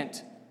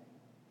content.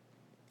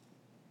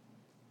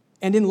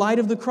 And in light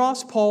of the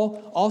cross,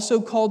 Paul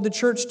also called the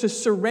church to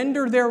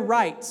surrender their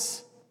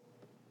rights.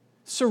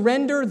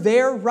 Surrender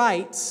their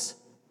rights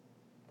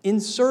in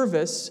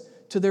service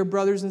to their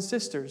brothers and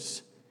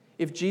sisters.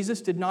 If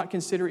Jesus did not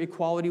consider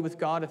equality with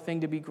God a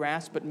thing to be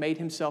grasped, but made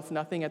himself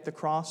nothing at the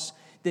cross,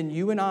 then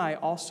you and I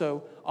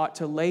also ought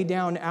to lay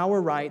down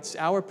our rights,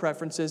 our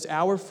preferences,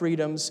 our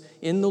freedoms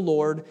in the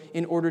Lord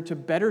in order to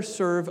better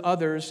serve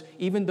others,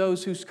 even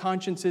those whose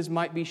consciences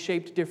might be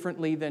shaped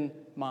differently than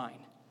mine.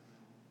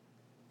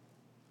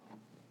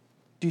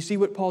 Do you see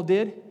what Paul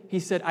did? He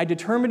said, I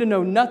determined to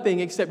know nothing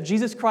except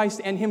Jesus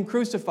Christ and Him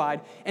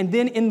crucified. And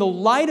then in the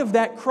light of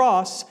that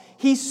cross,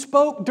 he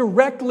spoke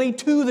directly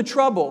to the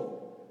trouble.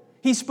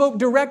 He spoke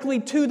directly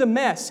to the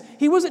mess.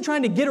 He wasn't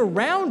trying to get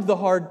around the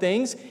hard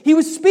things. He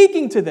was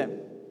speaking to them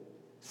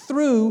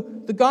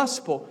through the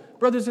gospel.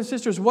 Brothers and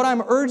sisters, what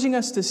I'm urging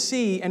us to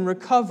see and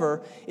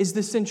recover is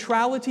the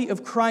centrality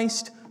of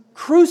Christ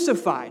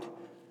crucified,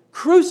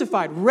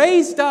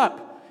 raised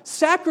up,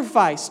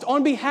 sacrificed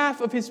on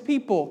behalf of His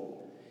people.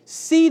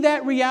 See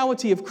that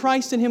reality of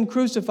Christ and Him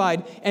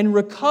crucified and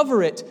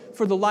recover it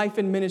for the life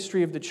and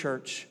ministry of the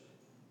church.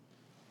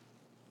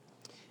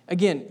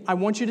 Again, I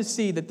want you to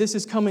see that this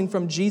is coming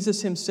from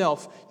Jesus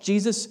Himself.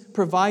 Jesus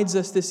provides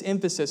us this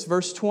emphasis.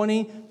 Verse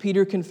 20,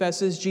 Peter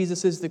confesses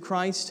Jesus is the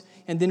Christ.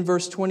 And then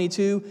verse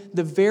 22,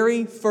 the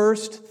very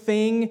first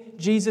thing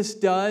Jesus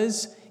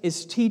does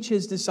is teach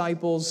His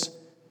disciples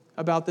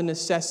about the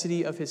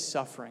necessity of His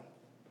suffering.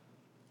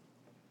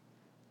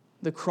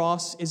 The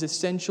cross is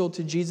essential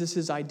to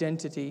Jesus'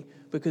 identity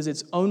because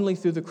it's only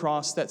through the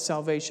cross that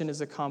salvation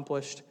is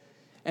accomplished.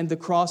 And the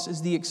cross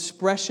is the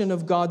expression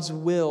of God's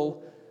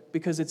will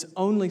because it's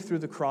only through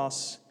the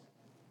cross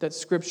that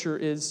Scripture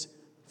is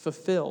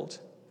fulfilled.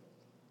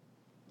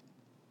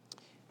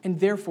 And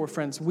therefore,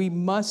 friends, we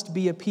must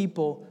be a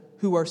people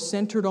who are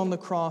centered on the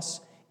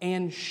cross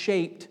and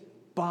shaped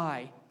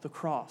by the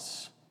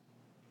cross.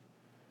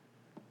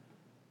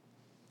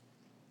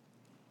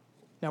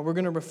 Now, we're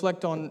going to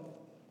reflect on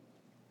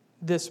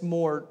this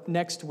more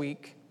next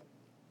week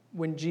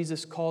when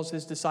Jesus calls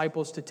His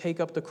disciples to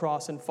take up the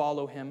cross and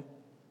follow Him.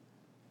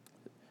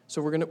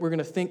 So we're going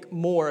to think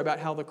more about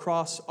how the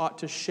cross ought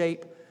to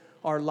shape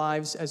our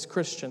lives as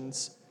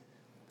Christians.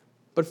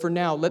 But for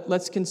now,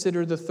 let's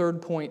consider the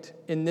third point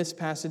in this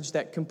passage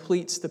that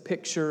completes the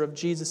picture of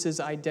Jesus'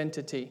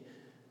 identity.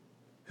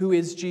 Who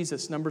is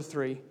Jesus? Number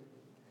 3.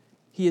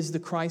 He is the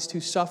Christ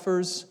who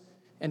suffers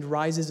and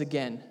rises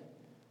again.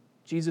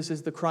 Jesus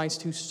is the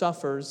Christ who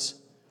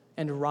suffers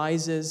and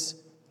rises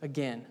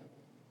again.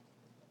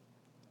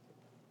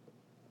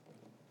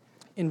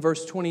 In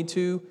verse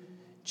 22,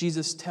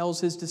 Jesus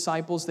tells His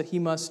disciples that He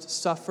must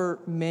suffer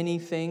many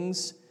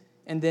things,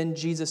 and then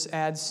Jesus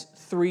adds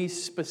 3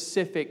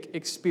 specific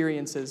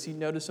experiences. You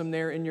notice them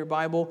there in your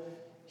Bible.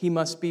 He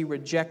must be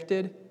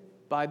rejected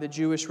by the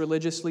Jewish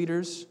religious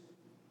leaders.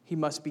 He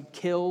must be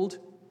killed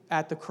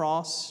at the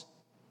cross.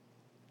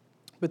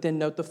 But then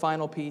note the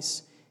final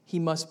piece. He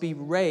must be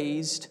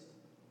raised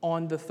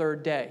on the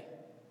 3rd day.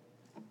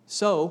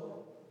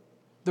 So,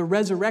 the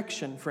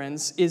resurrection,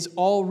 friends, is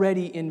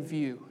already in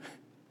view.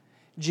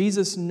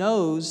 Jesus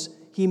knows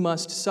He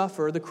must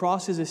suffer. The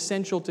cross is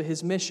essential to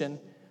His mission.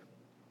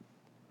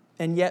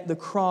 And yet the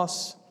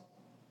cross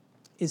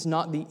is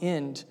not the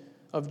end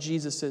of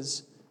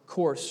Jesus'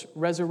 course.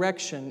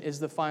 Resurrection is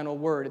the final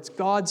word. It's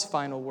God's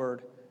final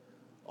word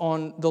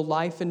on the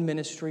life and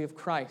ministry of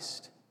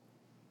Christ.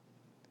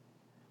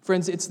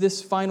 Friends, it's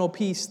this final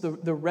piece,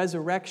 the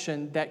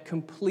resurrection, that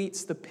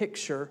completes the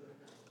picture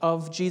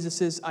of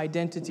Jesus'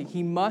 identity.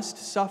 He must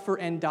suffer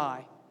and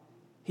die.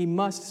 He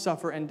must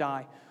suffer and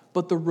die.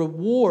 But the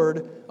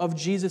reward of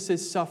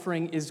Jesus'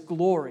 suffering is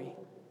glory.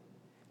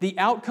 The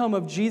outcome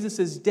of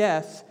Jesus'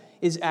 death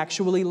is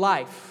actually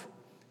life.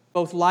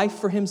 Both life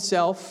for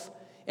Himself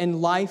and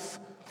life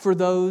for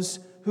those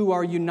who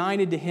are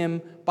united to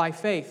Him by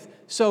faith.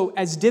 So,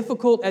 as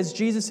difficult as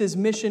Jesus'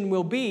 mission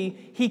will be,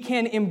 He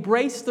can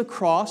embrace the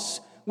cross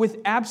with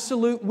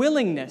absolute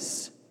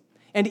willingness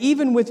and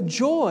even with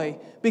joy,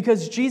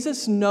 because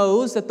Jesus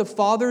knows that the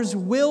Father's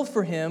will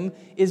for Him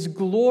is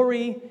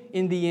glory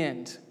in the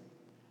end.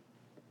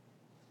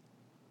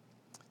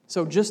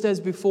 So just as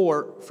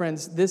before,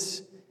 friends,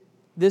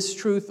 this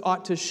truth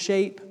ought to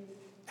shape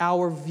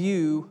our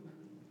view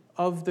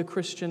of the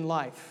Christian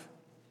life.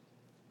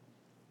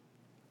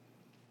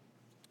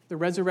 The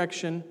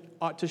resurrection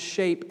ought to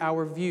shape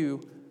our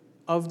view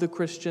of the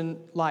Christian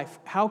life.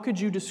 How could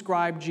you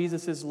describe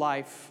Jesus'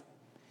 life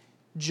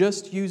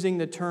just using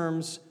the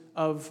terms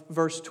of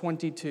verse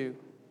 22?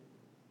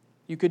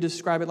 You could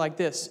describe it like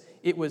this.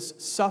 It was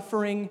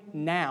suffering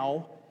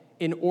now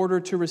in order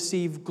to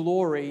receive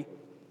glory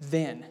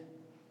then.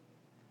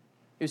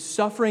 It was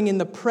suffering in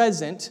the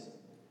present,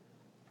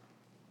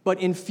 but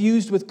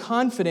infused with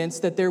confidence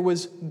that there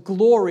was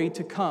glory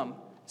to come.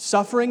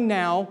 Suffering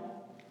now,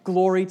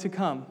 glory to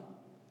come.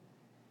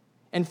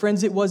 And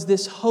friends, it was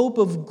this hope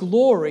of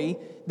glory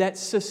that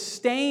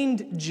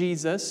sustained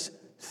Jesus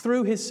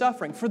through his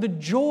suffering. For the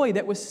joy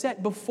that was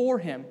set before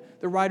him,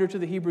 the writer to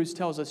the Hebrews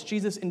tells us,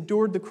 Jesus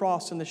endured the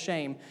cross and the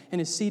shame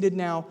and is seated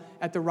now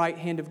at the right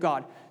hand of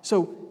God.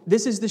 So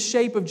this is the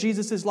shape of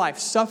Jesus' life,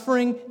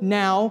 suffering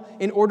now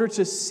in order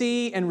to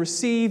see and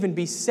receive and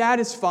be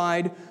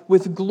satisfied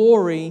with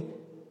glory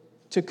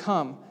to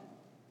come.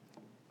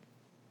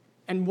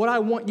 And what I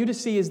want you to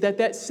see is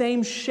that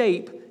same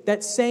shape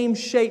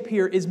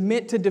here is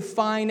meant to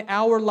define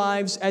our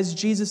lives as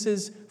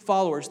Jesus'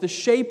 followers. The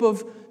shape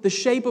of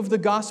the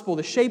gospel,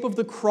 the shape of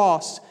the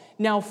cross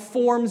now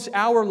forms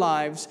our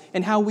lives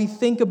and how we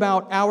think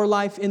about our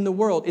life in the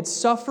world. It's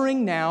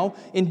suffering now,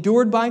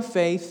 endured by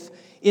faith,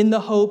 in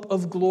the hope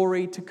of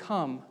glory to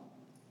come.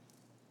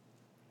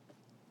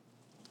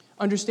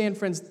 Understand,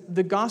 friends,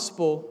 the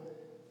gospel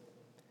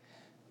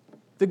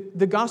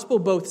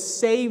both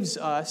saves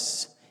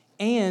us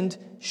and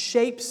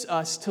shapes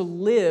us to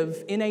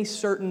live in a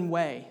certain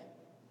way.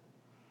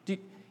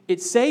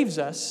 It saves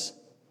us.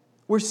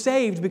 We're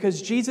saved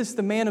because Jesus,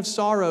 the man of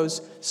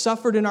sorrows,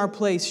 suffered in our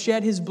place,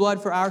 shed his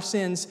blood for our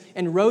sins,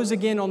 and rose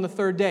again on the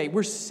third day.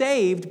 We're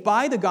saved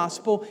by the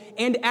gospel,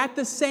 and at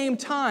the same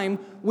time,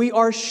 we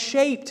are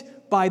shaped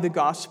by the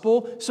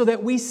gospel so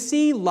that we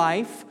see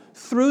life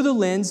through the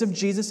lens of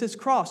Jesus'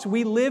 cross.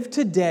 We live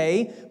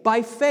today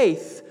by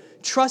faith,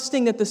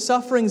 trusting that the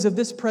sufferings of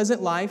this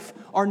present life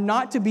are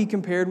not to be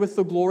compared with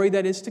the glory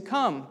that is to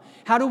come.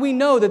 How do we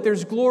know that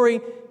there's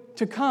glory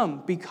to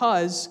come?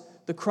 Because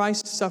the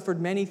Christ suffered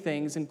many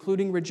things,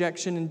 including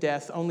rejection and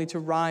death, only to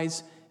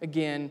rise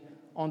again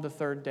on the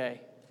third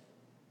day.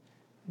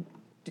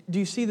 Do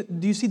you see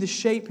the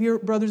shape here,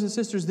 brothers and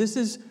sisters? This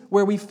is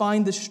where we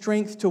find the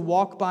strength to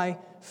walk by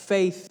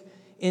faith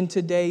in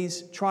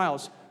today's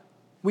trials.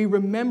 We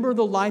remember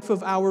the life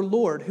of our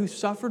Lord, who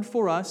suffered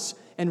for us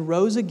and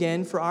rose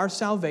again for our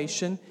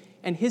salvation,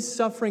 and his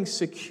suffering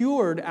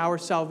secured our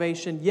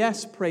salvation.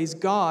 Yes, praise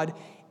God,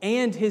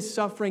 and his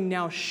suffering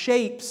now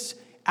shapes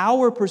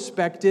our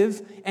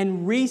perspective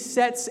and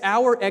resets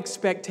our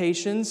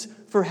expectations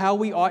for how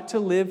we ought to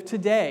live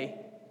today.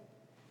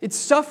 It's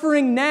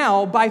suffering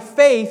now by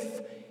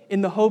faith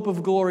in the hope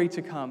of glory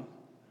to come.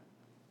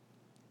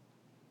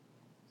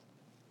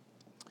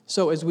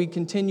 So as we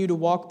continue to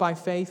walk by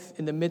faith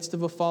in the midst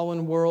of a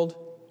fallen world,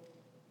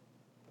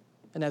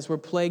 and as we're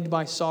plagued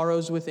by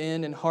sorrows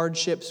within and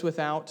hardships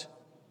without,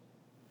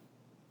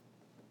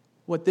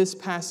 what this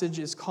passage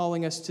is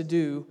calling us to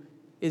do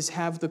is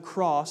have the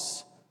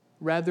cross,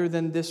 rather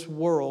than this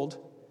world,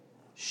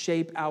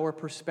 shape our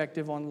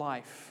perspective on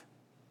life.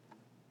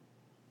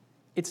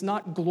 It's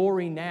not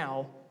glory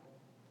now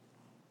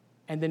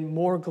and then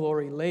more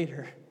glory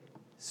later.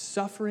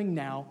 Suffering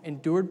now,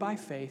 endured by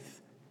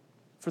faith,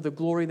 for the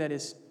glory that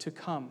is to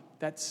come.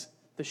 That's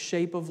the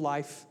shape of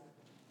life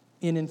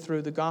in and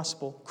through the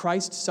gospel.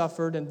 Christ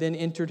suffered and then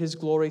entered his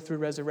glory through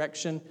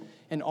resurrection,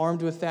 and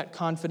armed with that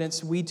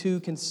confidence, we too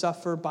can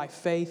suffer by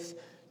faith,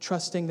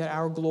 trusting that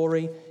our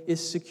glory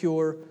is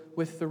secure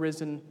with the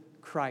risen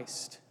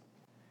Christ.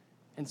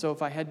 And so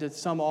if I had to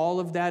sum all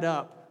of that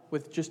up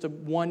with just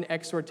one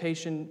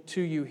exhortation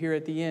to you here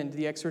at the end,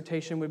 the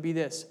exhortation would be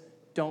this: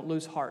 don't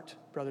lose heart,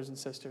 brothers and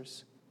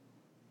sisters.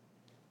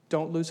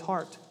 Don't lose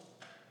heart.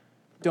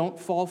 Don't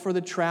fall for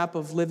the trap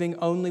of living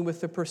only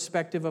with the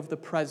perspective of the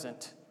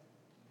present.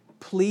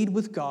 Plead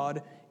with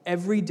God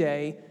every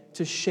day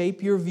to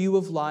shape your view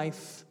of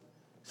life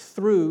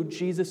through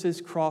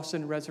Jesus' cross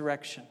and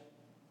resurrection.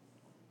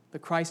 The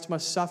Christ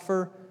must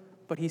suffer,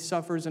 but he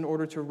suffers in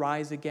order to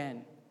rise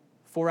again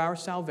for our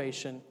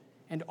salvation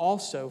and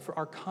also for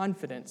our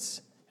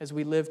confidence as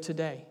we live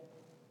today.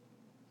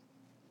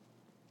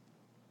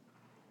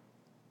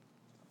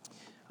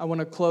 I want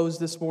to close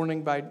this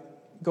morning by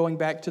going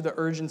back to the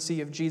urgency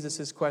of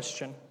Jesus'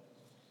 question.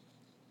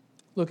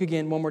 Look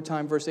again one more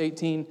time, verse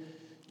 18.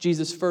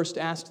 Jesus first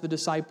asked the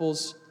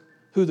disciples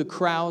who the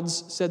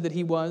crowds said that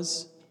he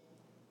was.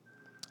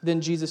 Then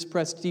Jesus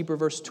pressed deeper,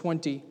 verse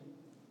 20.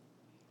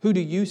 Who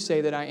do you say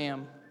that I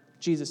am?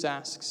 Jesus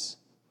asks.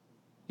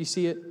 You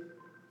see it?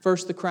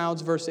 First the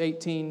crowds, verse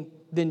 18.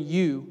 Then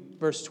you,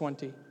 verse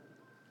 20.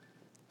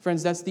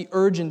 Friends, that's the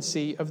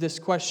urgency of this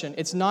question.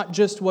 It's not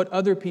just what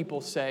other people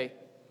say.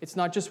 It's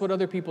not just what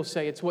other people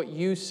say. It's what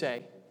you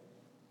say.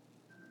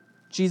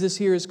 Jesus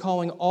here is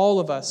calling all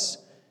of us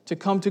to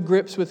come to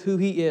grips with who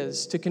he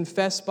is, to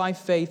confess by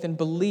faith and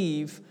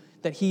believe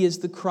that he is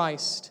the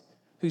Christ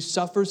who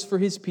suffers for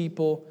his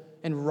people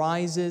and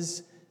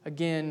rises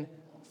again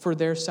for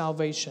their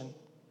salvation.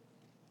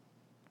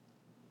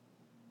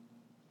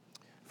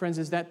 Friends,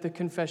 is that the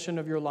confession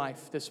of your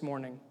life this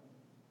morning?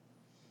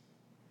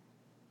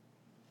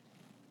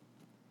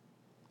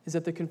 Is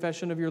that the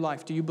confession of your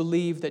life? Do you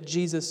believe that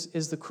Jesus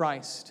is the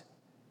Christ?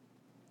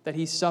 That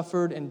he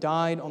suffered and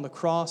died on the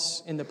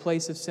cross in the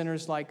place of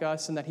sinners like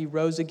us, and that he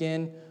rose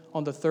again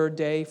on the third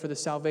day for the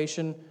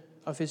salvation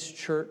of his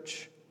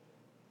church?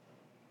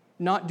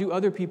 Not do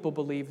other people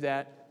believe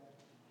that.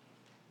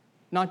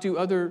 Not do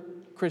other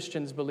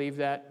Christians believe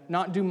that.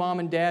 Not do mom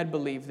and dad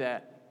believe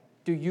that.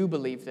 Do you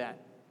believe that?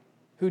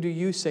 Who do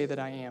you say that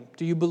I am?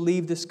 Do you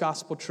believe this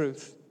gospel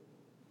truth?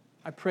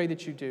 I pray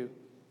that you do.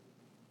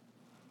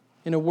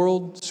 In a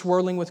world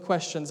swirling with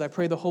questions, I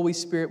pray the Holy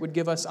Spirit would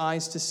give us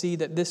eyes to see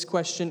that this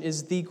question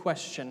is the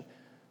question.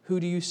 Who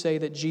do you say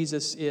that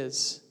Jesus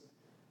is?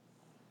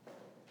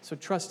 So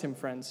trust Him,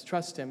 friends.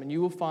 Trust Him, and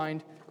you will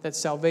find that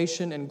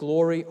salvation and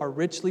glory are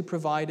richly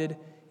provided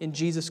in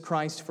Jesus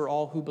Christ for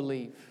all who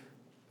believe.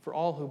 For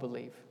all who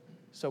believe.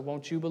 So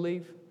won't you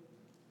believe?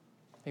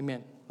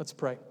 Amen. Let's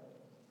pray.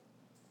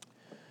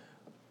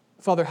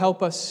 Father,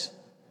 help us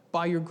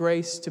by your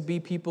grace to be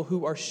people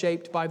who are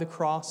shaped by the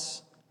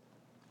cross.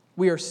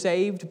 We are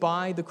saved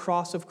by the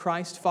cross of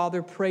Christ.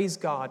 Father, praise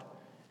God.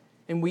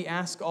 And we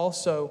ask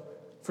also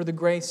for the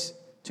grace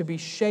to be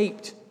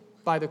shaped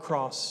by the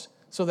cross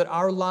so that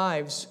our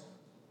lives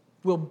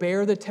will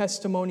bear the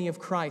testimony of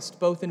Christ,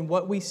 both in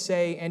what we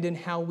say and in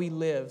how we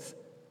live.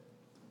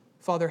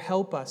 Father,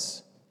 help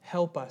us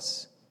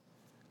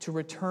to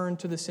return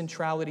to the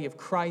centrality of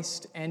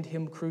Christ and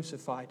Him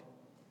crucified.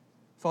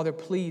 Father,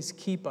 please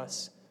keep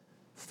us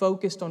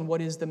focused on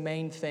what is the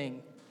main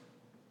thing,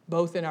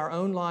 both in our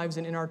own lives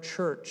and in our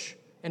church,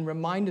 and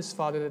remind us,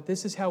 Father, that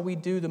this is how we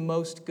do the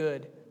most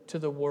good to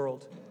the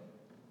world,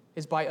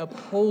 is by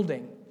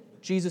upholding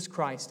Jesus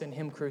Christ and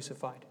Him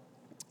crucified.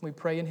 We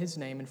pray in His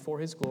name and for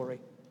His glory.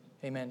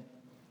 Amen.